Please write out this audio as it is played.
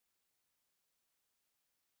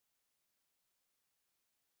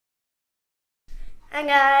Hi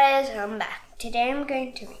guys, I'm back. Today I'm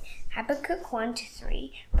going to read Habakkuk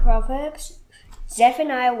 1-3, Proverbs,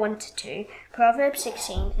 Zephaniah 1-2, Proverbs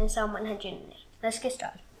 16, and Psalm 108. Let's get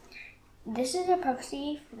started. This is a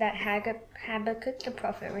prophecy that Habakkuk the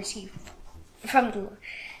prophet received from the Lord.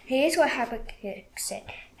 Here's what Habakkuk said.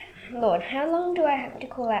 Lord, how long do I have to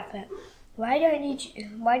call out for help? Why don't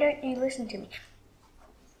you listen to me?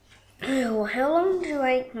 How long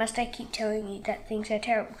must I keep telling you that things are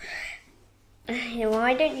terrible?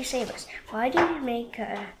 Why don't you save us? Why do you make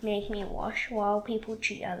me wash while people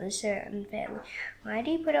treat others so unfairly? Why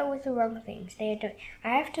do you put up with the wrong things they are doing? I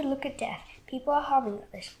have to look at death. People are harming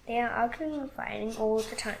others. They are arguing and fighting all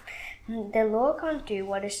the time. The law can't do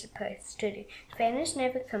what it's supposed to do. Fairness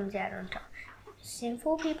never comes out on top.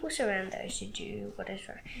 Sinful people surround those who do what is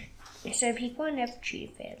right. So people are never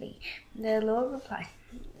treated fairly. The Lord replies,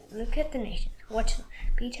 look at the nations. Watch them.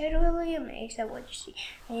 Be totally amazed at what you see.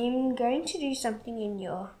 I am going to do something in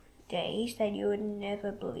your days that you would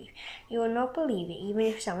never believe. You will not believe it, even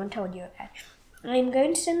if someone told you about it. I am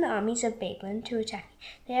going to send the armies of Babylon to attack you.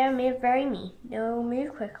 They are very mean. They will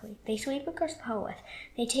move quickly. They sweep across the whole earth.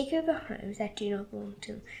 They take over homes that do not belong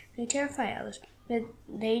to them. They terrify others. But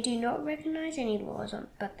they do not recognize any laws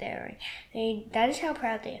but their own. That is how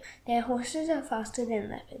proud they are. Their horses are faster than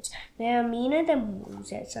leopards. They are meaner than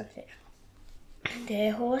wolves at sunset.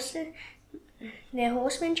 Their horsemen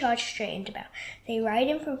charge straight into battle. They ride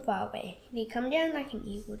in from far away. They come down like an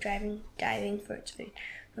eagle diving for its food.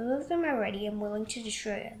 All of them are ready and willing to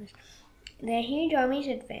destroy others. Their huge armies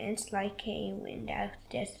advance like a wind out of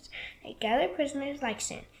the deserts. They gather prisoners like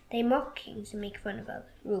sand. They mock kings and make fun of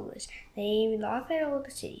other rulers. They laugh at all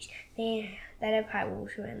the cities that have high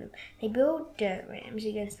walls around them. They build dirt rams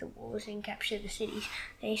against the walls and capture the cities.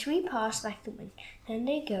 They sweep past like the wind. Then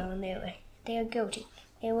they go on their way. They are guilty.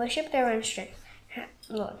 They worship their own strength.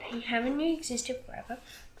 Lord, haven't you existed forever?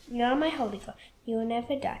 You are my holy God. You will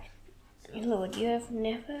never die. Lord, you have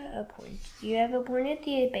appointed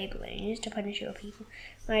the Babylonians to punish your people,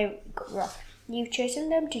 my rock. You've chosen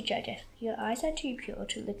them to judge us. Your eyes are too pure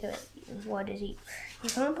to look at what is evil. You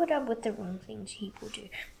can't put up with the wrong things people do.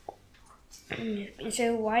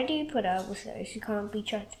 So why do you put up with those who can't be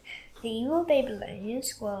trusted? The evil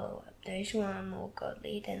Babylonians swallow up those who are more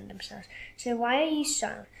godly than themselves. So why are you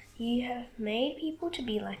silent? You have made people to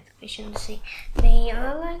be like the fish in the sea. They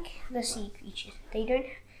are like the sea creatures.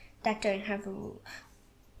 That don't have a rule.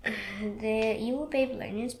 The evil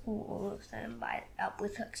Babylonians pull all of them up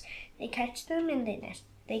with hooks. They catch them in their nest.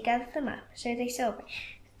 They gather them up, so they celebrate.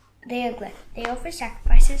 They are glad. They offer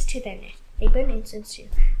sacrifices to their nest. They burn incense too.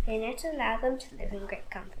 Their nets allow them to live in great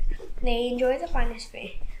comfort. They enjoy the finest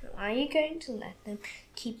food. Are you going to let them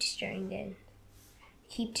keep destroying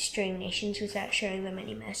nations without showing them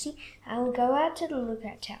any mercy? I will go out to the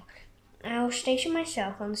lookout tower. I will station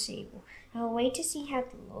myself on the sea wall. I will wait to see how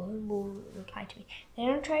the Lord will reply to me. Then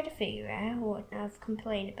I'll try to figure out what I've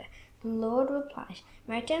complained about. The Lord replies,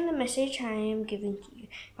 write down the message I am giving to you.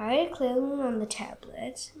 Write it clearly on the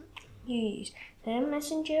tablets you use. Then a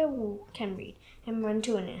messenger can read and run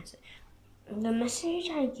to announce it. The message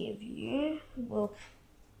I give you will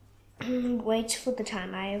waits for the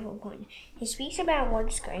time I have appointed. He speaks about what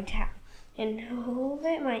is going to happen, and all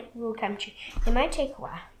that will come true. It might take a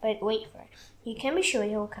while, but wait for it. You can be sure it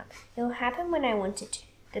will come. It will happen when I want it to.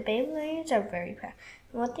 The Babylonians are very proud,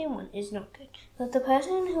 and what they want is not good. But the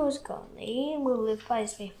person who is godly will live by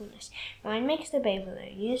his faithfulness. Pride makes the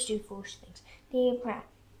Babylonians do foolish things. They are proud.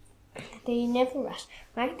 They never rest.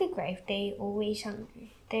 Like the grave, they are always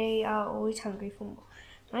hungry for more.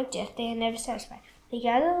 Like death, they are never satisfied. They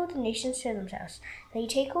gather all the nations to themselves. They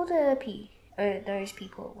take all those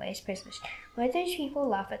people away as prisoners. Won't those people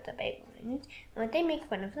laugh at the Babylonians? Won't they make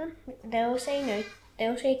fun of them? They'll say no.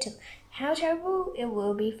 They'll say to them, how terrible it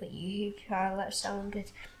will be for you who pile up stolen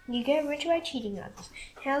goods. You get rich by cheating others.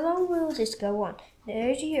 How long will this go on?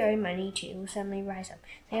 Those you owe money to will suddenly rise up.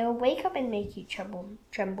 They will wake up and make you tremble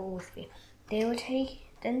with fear.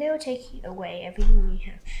 Then they will take away everything you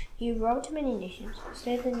have. You robbed many nations,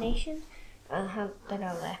 so the nations that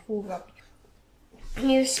are left will rob you.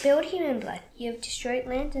 You have spilled human blood. You have destroyed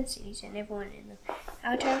lands and cities and everyone in them.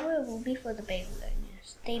 How terrible it will be for the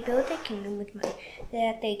Babylonians. They build their kingdom with money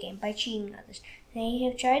that they gain by cheating others. They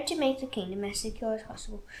have tried to make the kingdom as secure as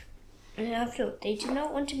possible. And after all, they do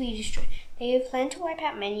not want to be destroyed. They have planned to wipe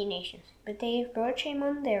out many nations, but they have brought shame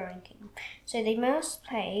on their own kingdom. So they must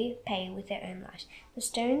pay with their own lives. The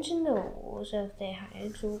stones in the walls of their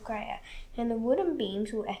homes will cry out, and the wooden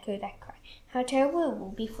beams will echo that cry. How terrible it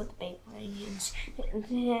will be for the Babylonians.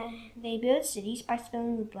 They build cities by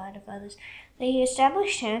spilling the blood of others. They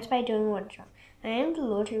establish towns by doing what is wrong. I am the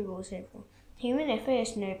Lord who rules over all. Human effort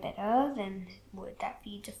is no better than wood that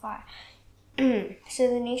feeds a fire. So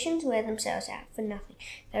the nations wear themselves out for nothing.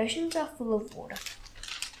 The oceans are full of water.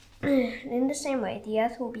 In the same way, the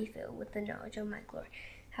earth will be filled with the knowledge of my glory.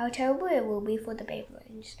 How terrible it will be for the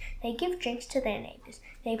Babylonians. They give drinks to their neighbors.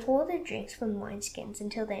 They pour the drinks from wineskins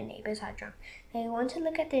until their neighbors are drunk. They want to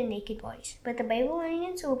look at their naked bodies, but the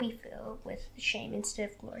Babylonians will be filled with shame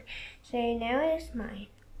instead of glory.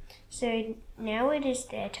 So now it is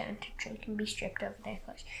their turn to drink and be stripped of their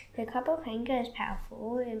clothes. The cup of anger is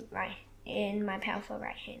powerful in my powerful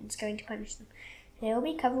right hand is going to punish them. They will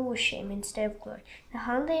be covered with shame instead of glory. The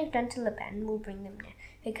harm they have done to Laban will bring them down.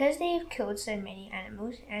 Because they have killed so many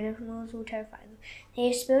animals will terrify them. They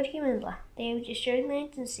have spilled human blood. They have destroyed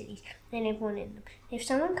lands and cities, and everyone in them. If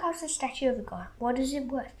someone carves a statue of a god, what is it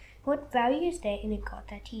worth? What value is there in a god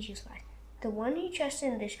that teaches lies? The one who trusts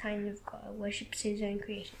in this kind of god worships his own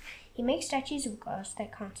creation. He makes statues of gods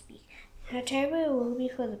that can't speak. How terrible it will be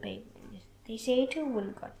for the Babylonians. They say to a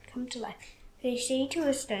wooden god, come to life. They say to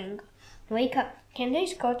a stone god, wake up. Can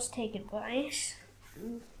those gods take advice?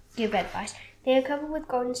 Give advice. They are covered with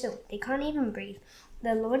gold and silver. They can't even breathe.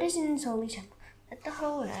 The Lord is in his holy temple. Let the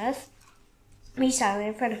whole earth be silent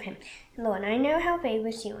in front of him. Lord, I know how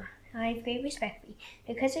famous you are. I have great respect for you.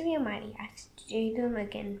 Because of your mighty acts, do them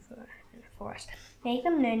again for us. Make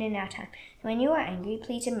them known in our time. When you are angry,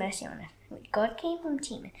 please have mercy on us. God came from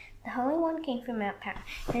Teman. The Holy One came from Mount Paran.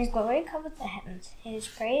 His glory covered the heavens. His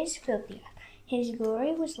praise filled the earth. His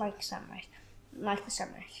glory was like the sunrise.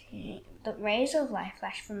 The rays of light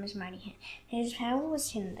flashed from his mighty hand. His power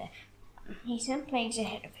was hidden there. He sent plagues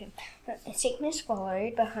ahead of him. Sickness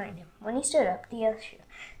followed behind him. When he stood up, the earth shook.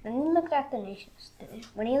 Then he looked at the nations.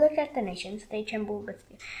 When he looked at the nations, they trembled with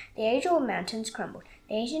fear. The age-old mountains crumbled.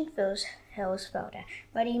 The ancient hills fell down.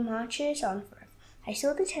 But he marches on forever. I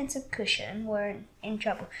saw the tents of Cushan were in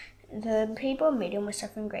trouble. The people of Midian were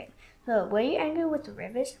suffering greatly. Lord, were you angry with the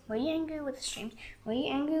rivers? Were you angry with the streams? Were you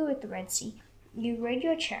angry with the Red Sea? You rode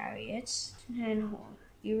your chariots and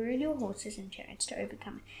you rode your horses and chariots to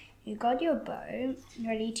overcome it. You got your bow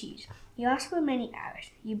ready to use. You asked for many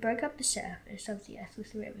arrows. You broke up the surface of the earth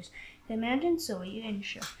with rivers. The mountains saw you and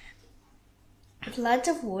shook. Floods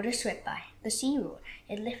of water swept by. The sea roared.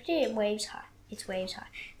 It lifted its waves high.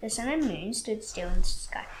 The sun and moon stood still in the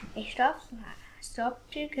sky. They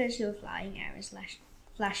stopped because your flying arrows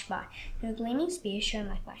flashed by. Your gleaming spears shone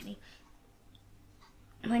like lightning.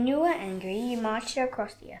 When you were angry, you marched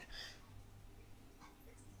across the earth.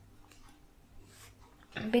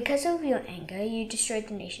 Because of your anger, you destroyed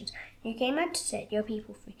the nations. You came out to set your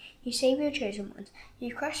people free. You saved your chosen ones.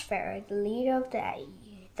 You crushed Pharaoh, the leader of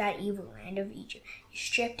that evil land of Egypt. You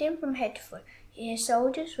stripped him from head to foot. His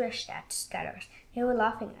soldiers rushed out to scatter us. They were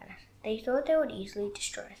laughing at us. They thought they would easily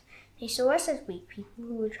destroy us. They saw us as weak people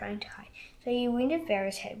who were trying to hide. So you wounded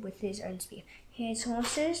Pharaoh's head with his own spear. Your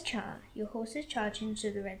horses charged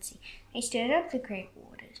into the Red Sea. They stirred up the great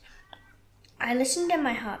waters. I listened and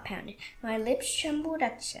my heart pounded. My lips trembled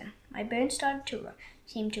at the sound. My bones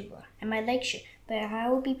seemed to roar, and my legs shook. But I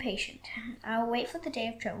will be patient. I will wait for the day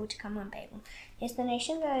of trouble to come on Babel. It's the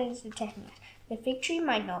nation that is attacking us. The fig tree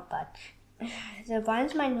might not bud. The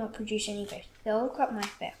vines might not produce any grapes. The old crop might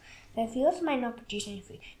fail. The fields might not produce any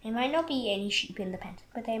food. There might not be any sheep in the pens,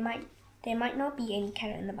 but there might not be any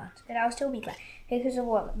cattle in the barns, but I'll still be glad, because of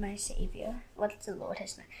what the Lord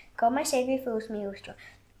has done. God, my Savior, fills me with joy.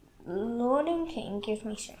 Lord and King gives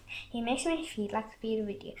me strength. He makes my feet like the feet of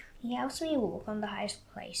a deer. He helps me walk on the highest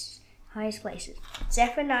places.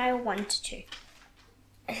 Zephaniah 1-2.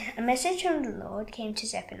 A message from the Lord came to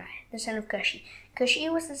Zephaniah, the son of Cushi. Cushi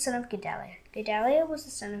was the son of Gedaliah. Gedaliah was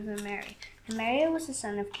the son of Amariah. Amariah was the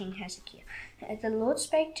son of King Hezekiah. The Lord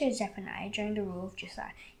spake to Zephaniah during the rule of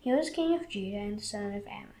Josiah. He was king of Judah and the son of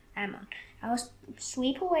Ammon. I will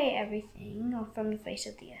sweep away everything from the face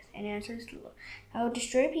of the earth, and answers the Lord. I will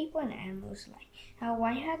destroy people and animals alike. I will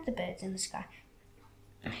wipe out the birds in the sky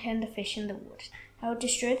and the fish in the waters. I will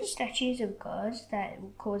destroy the statues of gods that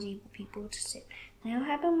will cause evil people to sin. That will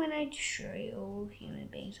happen when I destroy all human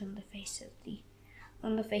beings on the face of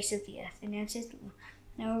the earth, and answers the Lord.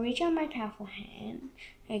 I will reach out my powerful hand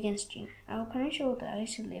against you. I will punish all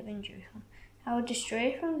those who live in Jerusalem. I will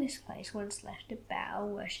destroy from this place what is left of Baal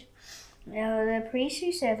worship. The priests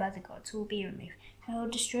who serve other gods will be removed. I will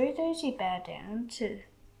destroy those who bow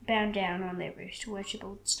down on their roofs to worship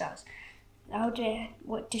old stars. I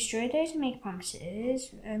will destroy those who make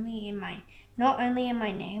promises not only in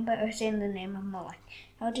my name, but also in the name of Moloch.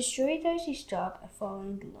 I will destroy those who stop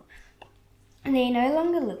following the Lord. And they no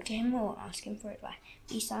longer look to him or ask him for advice.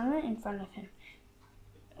 Be silent in front of him.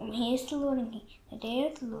 He is the Lord and King. The day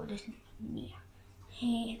of the Lord is near.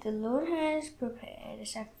 The Lord has prepared a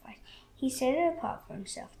sacrifice. He set it apart for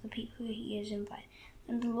himself, the people he has invited.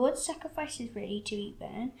 When the Lord's sacrifice is ready to be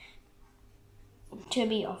burned, to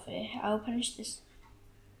be offered, I will punish this.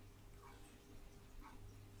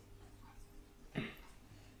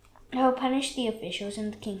 I will punish the officials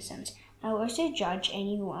and the king's sons. I will also judge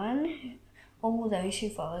all those who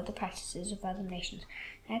follow the practices of other nations.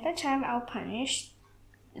 At that time I will punish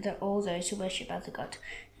all those who worship other gods,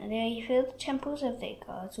 and they fill the temples of their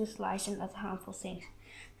gods with lies and other harmful things.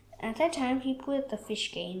 At that time people at the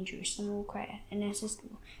fish gate in Jerusalem will cry out, and assist the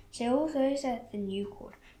Lord. So all those at the new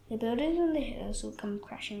court, the buildings on the hills will come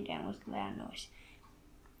crashing down with loud noise.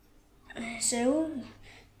 So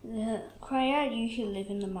cry out, you who live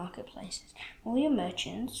in the marketplaces. All your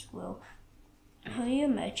merchants will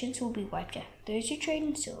be wiped out. Those who trade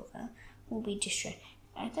in silver will be destroyed.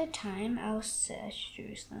 At that time I will search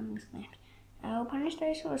Jerusalem with lamps. I will punish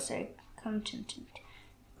those who are so contented.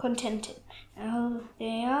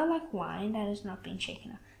 They are like wine that has not been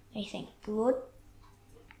shaken up. They think, the Lord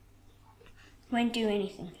won't do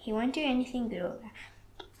anything. He won't do anything good or bad.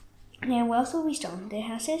 Their wealth will be stolen. Their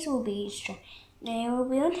houses will be destroyed. They will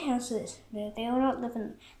build houses, but they will not live in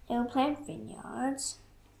them. They will plant vineyards.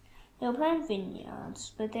 But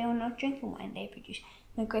they will not drink the wine they produce.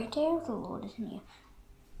 The great day of the Lord is near.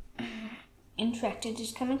 In fact, it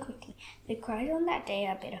is coming quickly. The cries on that day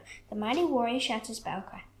are bitter. The mighty warrior shouts his battle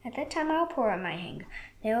cry. At that time I will pour out my anger.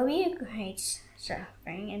 There will be a great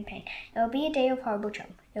suffering and pain. It will be a day of horrible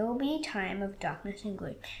trouble. It will be a time of darkness and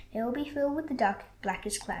gloom. It will be filled with the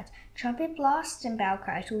blackest clouds. Trumpet blasts and battle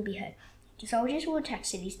cries will be heard. The soldiers will attack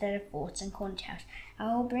cities that have forts and corn towers.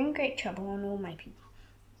 I will bring great trouble on all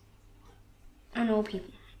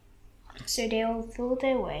people. So they will feel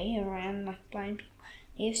their way around like blind people.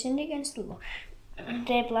 They have sinned against the Lord.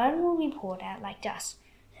 Their blood will be poured out like dust.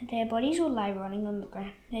 Their bodies will lie rotting on the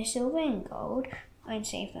ground. Their silver and gold won't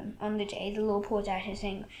save them. On the day the Lord pours out his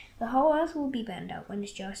anger, the whole earth will be burned up when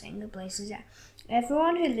his jealous anger blazes out.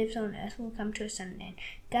 Everyone who lives on earth will come to a sudden end.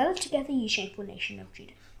 Gather together, you shameful nation of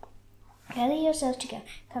Judah. Gather yourselves together.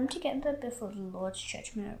 Come together before the Lord's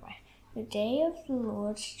judgment arrives. The day of the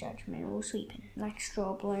Lord's judgment will sweep in, like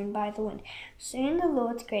straw blown by the wind. Soon the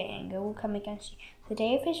Lord's great anger will come against you. The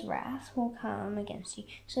day of his wrath will come against you.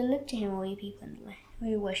 So look to him, all you people in the land,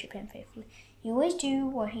 who worship him faithfully. You always do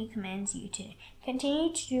what he commands you to do.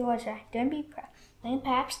 Continue to do what's right. Don't be proud. Then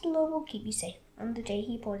perhaps the Lord will keep you safe on the day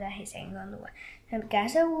he pours out his anger on the world. And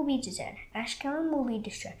Gaza will be deserted. Ashkelon will be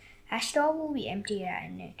destroyed. Ashdod will be emptied out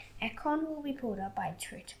at noon. Ekron will be pulled up by its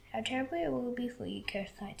roots. How terrible it will be for you,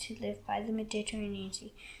 Kohathites, who live by the Mediterranean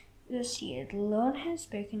Sea. This year the Lord has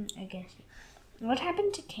spoken against you. What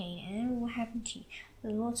happened to Canaan will happen to you.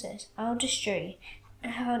 The Lord says, I will destroy you.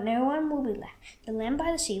 No one will be left. The land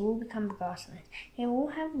by the sea will become grasslands. It will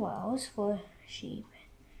have wells for sheep.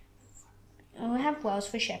 It will have wells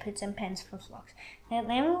for shepherds and pens for flocks. That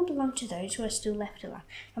land will belong to those who are still left alive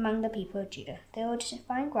among the people of Judah. They will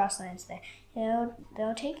find grasslands there. They'll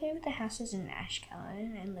take over the houses in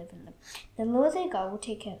Ashkelon and live in them. The Lord their God will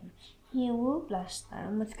take care of them. He will bless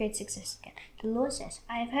them with great success again. The Lord says,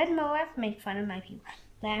 I have heard Moab make fun of my people.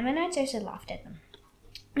 The Ammonites also laughed at them.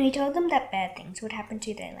 He told them that bad things would happen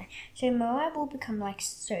to their land. So Moab will become like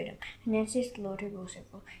Sodom, and this is the Lord who rules over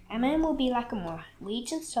all. Ammon will be like Amorah.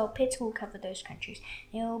 Weeds and salt pits will cover those countries.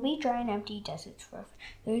 There will be dry and empty deserts forever.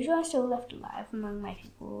 Those who are still left alive among my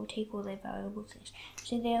people will take all their valuable things.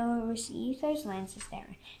 So they will receive those lands as their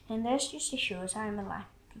own. And that's just as sure as I am alive.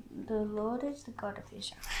 The Lord is the God of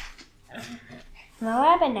Israel.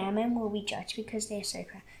 Moab and Ammon will be judged because they are so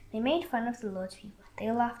proud. They made fun of the Lord's people. They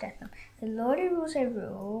laughed at them. The Lord who rules over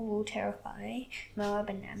all will terrify Moab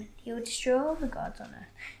and Ammon. He will destroy all the gods on earth.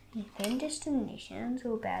 Then distant nations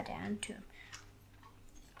will bow down to him.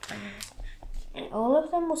 And all of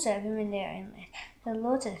them will serve him in their own land. The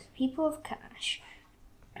Lord says, people of Cush,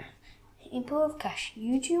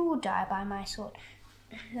 you too will die by my sword.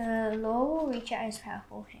 The Lord will reach out his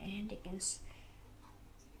powerful hand against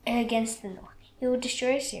the north. He will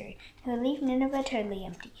destroy Assyria. He will leave Nineveh totally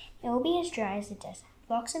empty. It will be as dry as the desert.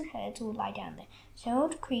 Flocks and herds will lie down there. So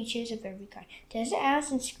creatures of every kind. Desert owls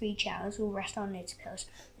and screech owls will rest on its pillars.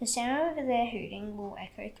 The sound of their hooting will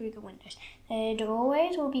echo through the windows. Their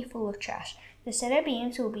doorways will be full of trash. The cedar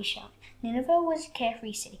beams will be shouting. Nineveh was a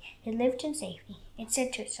carefree city. It lived in safety. It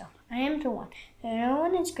said to itself, I am the one. No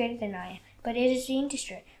one is greater than I am. But it is being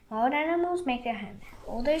destroyed. Wild animals make their home there.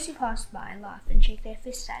 All those who pass by laugh and shake their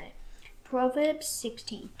fists at it. Proverbs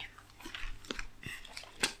 16.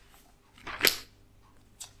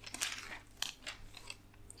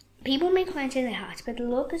 People make plans in their hearts, but the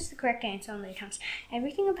Lord gives the correct answer on their tongues.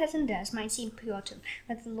 Everything a person does might seem pure to them,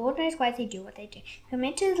 but the Lord knows why they do what they do.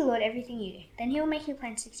 Commit to the Lord everything you do, then He will make your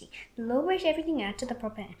plans succeed. The Lord works everything out to the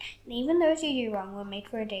proper end, and even those who do wrong will make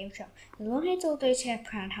for a day of trouble. The Lord hates all those who have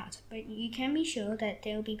proud hearts, but you can be sure that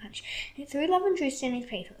they will be punished. Through love and truth, sin is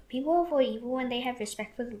faithful. People avoid evil when they have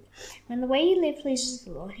respect for the Lord. When the way you live pleases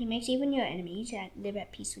the Lord, He makes even your enemies live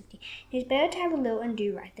at peace with you. It is better to have a little and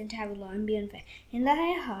do right than to have a lot and be unfair. In the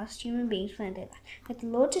higher hearts, human beings plan their life, but the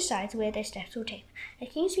Lord decides where their steps will take them. A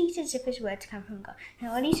king speaks as if his words come from God, and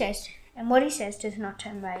what he says does not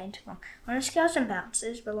turn right into wrong. Honest scales and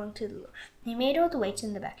balances belong to the Lord. He made all the weights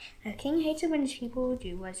in the bag. A king hates it when his people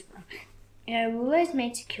do what is wrong. A ruler is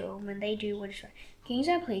made secure when they do what is right. Kings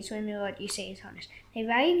are pleased when what you say is honest. They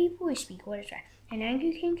value people who speak what is right. An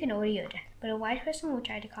angry king can order death, but a wise person will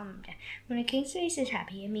try to calm him down. When a king's face is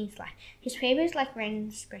happy, it means life. His favor is like rain in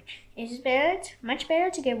the spring. It is much better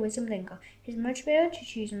to get wisdom than gold. It is much better to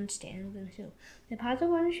choose understanding than silver. The path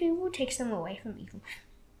of honest people takes them away from evil.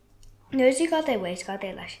 Those who guard their ways guard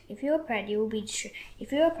their lives. If you are proud, you will be destroyed.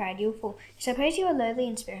 If you are proud, you will fall. Suppose you are lowly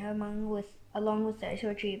in spirit along with those who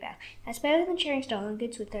are true about. That's better than sharing stolen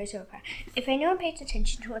goods with those who are proud. If anyone pays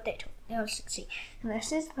attention to what they talk, they will succeed.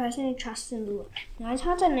 Unless it's the person who trusts in the Lord. Wise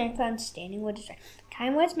hearts are known for understanding what is right.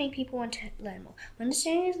 Kind words make people want to learn more.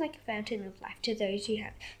 Understanding is like a fountain of life to those who have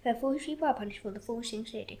it. But foolish people are punished for the foolish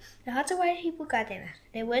things they do. The hearts of wise people guide their mouths.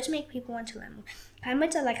 Their words make people want to learn more. Kind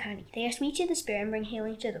words are like honey. They are sweet to the spirit and bring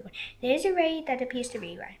healing to the body. There is a way that appears to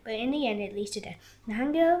be right, but in the end it leads to death. The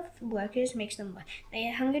hunger of workers makes them work.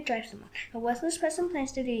 Their hunger drives them on. A worthless person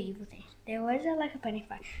plans to do evil things. Their words are like a burning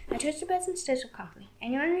fire. A trusted person stirs with conflict.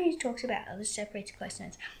 Anyone who talks about others separates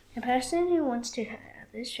closeness. A person who wants to hurt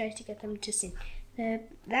others tries to get them to sin.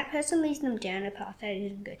 That person leads them down a path that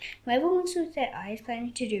isn't good. Whoever winks with their eyes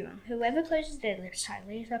planning to do wrong. Whoever closes their lips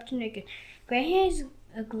tightly is up to no good. Grey hair is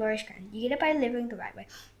a glorious crown. You get it by living the right way.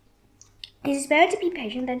 It is better to be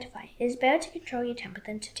patient than to fight. It is better to control your temper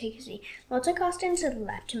than to take a seat. Lots are cast into the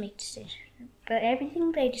lap to make decisions, but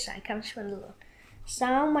everything they decide comes from the Lord.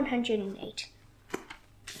 Psalm 108.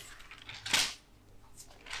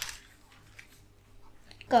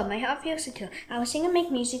 God, my heart feels secure. I will sing and make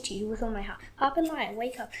music to you with all my heart. Harp and lyre,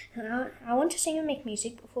 wake up. I want to sing and make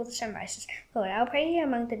music before the sun rises. Lord, I will praise you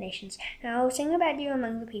among the nations, and I will sing about you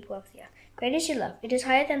among the people of the earth. Great is your love. It is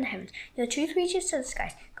higher than the heavens. Your truth reaches to the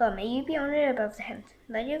skies. God, may you be honored above the heavens.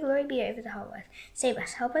 Let your glory be over the whole earth. Save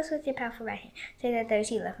us. Help us with your powerful right hand, so that those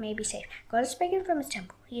you love may be saved. God has spoken from his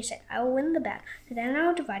temple. He said, I will win the battle. Then I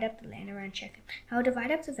will divide up the land around Shechem. I will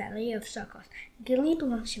divide up the valley of Succoth. Gilead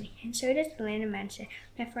belongs to me, and so does the land of Manasseh.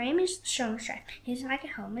 My frame is strong strength. It is like a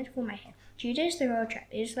helmet for my head. Judah is the royal tribe.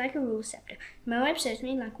 It is like a ruler's scepter. Moab serves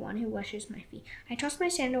me like one who washes my feet. I toss my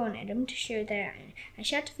sandal on Edom to show that I own. I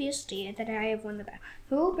shout to fierce steer that I have won the battle.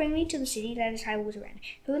 Who will bring me to the city that is high walls around?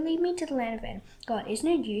 Who will lead me to the land of Edom? God, isn't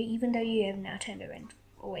it you, even though you have now turned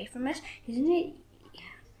away from us? Isn't it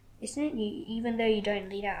you, even though you don't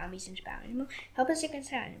lead our armies into battle anymore? Help us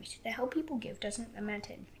against our enemies. The help people give doesn't amount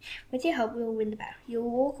to anything. With your help, we will win the battle. You will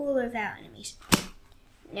walk all over our enemies.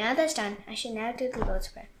 Now that's done, I shall now do the Lord's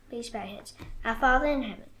Prayer. Please bow your heads. Our Father in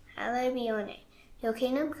heaven, hallowed be your name. Your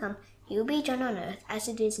kingdom come, your will be done on earth as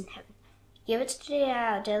it is in heaven. Give us today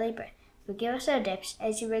our daily bread. Forgive us our debts,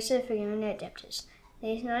 as you also have forgiven our debtors.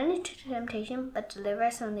 Lead us not into temptation, but deliver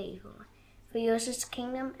us from the evil one. For yours is the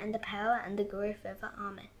kingdom, and the power, and the glory forever.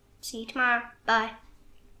 Amen. See you tomorrow. Bye.